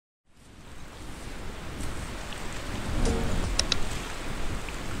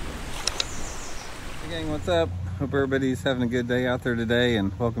Gang, what's up? Hope everybody's having a good day out there today,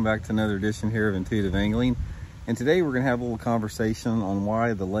 and welcome back to another edition here of Intuitive Angling. And today we're going to have a little conversation on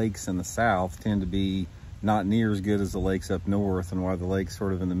why the lakes in the south tend to be not near as good as the lakes up north, and why the lakes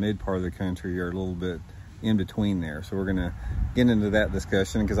sort of in the mid part of the country are a little bit in between there. So we're going to get into that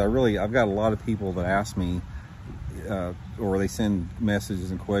discussion, because I've got a lot of people that ask me or they send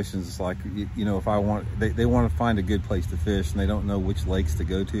messages and questions. It's like, you know, if I want, they want to find a good place to fish and they don't know which lakes to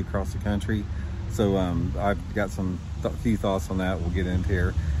go to across the country. So I've got few thoughts on that we'll get into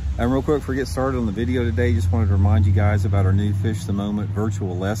here. And real quick, before we get started on the video today, just wanted to remind you guys about our new Fish the Moment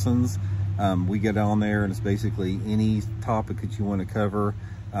virtual lessons. We get on there and it's basically any topic that you want to cover.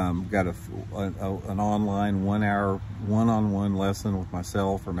 We've got an online 1 hour one-on-one lesson with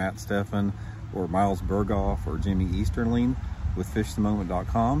myself or Matt Steffen or Miles Berghoff or Jimmy Easterling with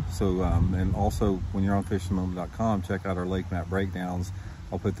fishthemoment.com. So and also when you're on fishthemoment.com, check out our lake map breakdowns.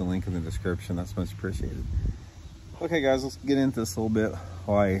 I'll put the link in the description. That's much appreciated. Okay guys, let's get into this a little bit,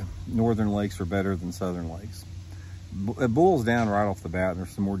 why northern lakes are better than southern lakes. It boils down right off the bat, and there's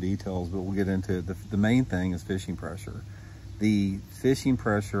some more details, but we'll get into it. The main thing is fishing pressure. The fishing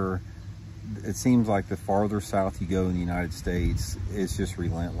pressure, it seems like the farther south you go in the United States, it's just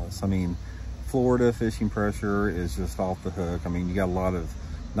relentless. I mean, Florida fishing pressure is just off the hook. I mean, you got a lot of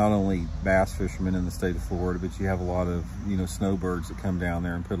not only bass fishermen in the state of Florida, but you have a lot of, you know, snowbirds that come down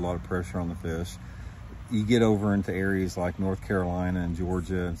there and put a lot of pressure on the fish. You get over into areas like North Carolina and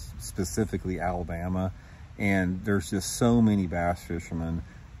Georgia, specifically Alabama, and there's just so many bass fishermen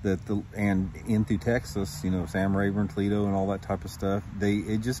that and into Texas, you know, Sam Rayburn, Toledo, and all that type of stuff,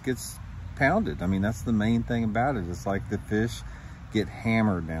 it just gets pounded. I mean, that's the main thing about it. It's like the fish get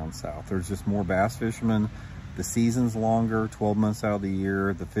hammered down south. There's just more bass fishermen. The season's longer, 12 months out of the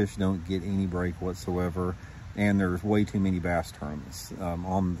year. The fish don't get any break whatsoever, and there's way too many bass tournaments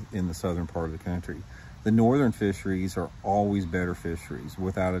in the southern part of the country. The northern fisheries are always better fisheries,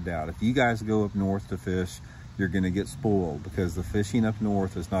 without a doubt. If you guys go up north to fish, you're going to get spoiled, because the fishing up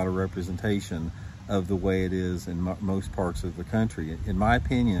north is not a representation of the way it is in most parts of the country. In my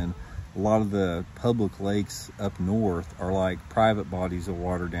opinion, a lot of the public lakes up north are like private bodies of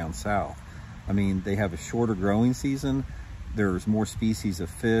water down south. I mean, they have a shorter growing season. There's more species of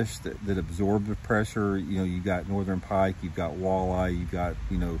fish that absorb the pressure. You know, you got northern pike, you've got walleye, you've got,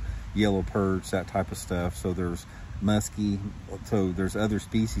 you know, yellow perch, that type of stuff. So there's muskie. So there's other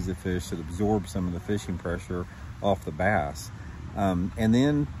species of fish that absorb some of the fishing pressure off the bass. And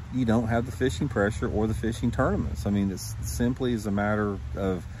then you don't have the fishing pressure or the fishing tournaments. I mean, it's simply is a matter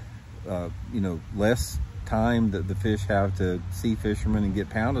of, you know, less time that the fish have to see fishermen and get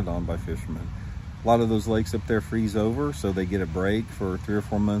pounded on by fishermen. A lot of those lakes up there freeze over, so they get a break for 3 or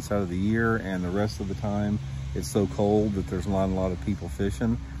 4 months out of the year, and the rest of the time it's so cold that there's not a lot of people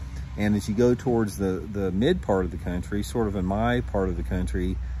fishing. And as you go towards the mid part of the country, sort of in my part of the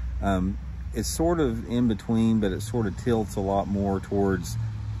country, it's sort of in between, but it sort of tilts a lot more towards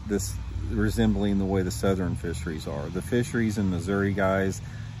this, resembling the way the southern fisheries are. The fisheries in Missouri, guys,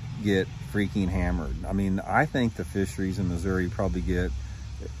 get freaking hammered. I mean, I think the fisheries in Missouri probably get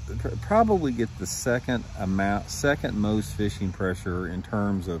the second most fishing pressure in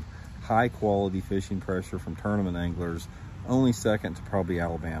terms of high quality fishing pressure from tournament anglers, only second to probably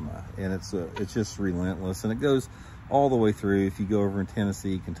Alabama. And it's just relentless, and it goes all the way through. If you go over in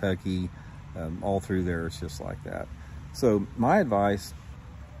Tennessee, Kentucky, all through there, it's just like that. So my advice,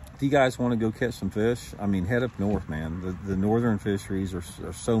 if you guys want to go catch some fish, I mean, head up north, man. The northern fisheries are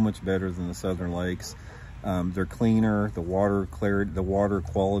so much better than the southern lakes. They're cleaner, the water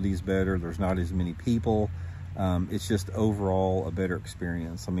quality is better, there's not as many people. It's just overall a better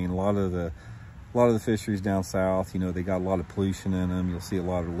experience. I mean, a lot of the fisheries down south, you know, they got a lot of pollution in them. You'll see a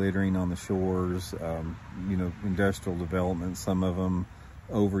lot of littering on the shores, you know, industrial development, some of them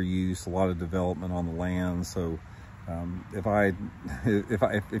overuse, a lot of development on the land. So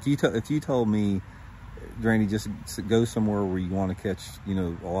if you told me, Randy, just go somewhere where you want to catch, you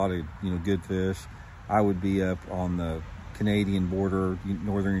know, a lot of, you know, good fish, I would be up on the Canadian border,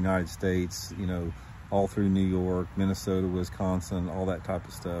 northern United States, you know, all through New York, Minnesota, Wisconsin, all that type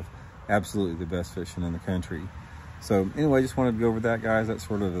of stuff. Absolutely the best fishing in the country. So anyway, just wanted to go over that, guys. That's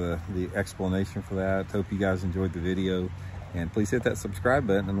sort of the explanation for that. Hope you guys enjoyed the video, and please hit that subscribe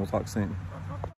button, and we'll talk soon.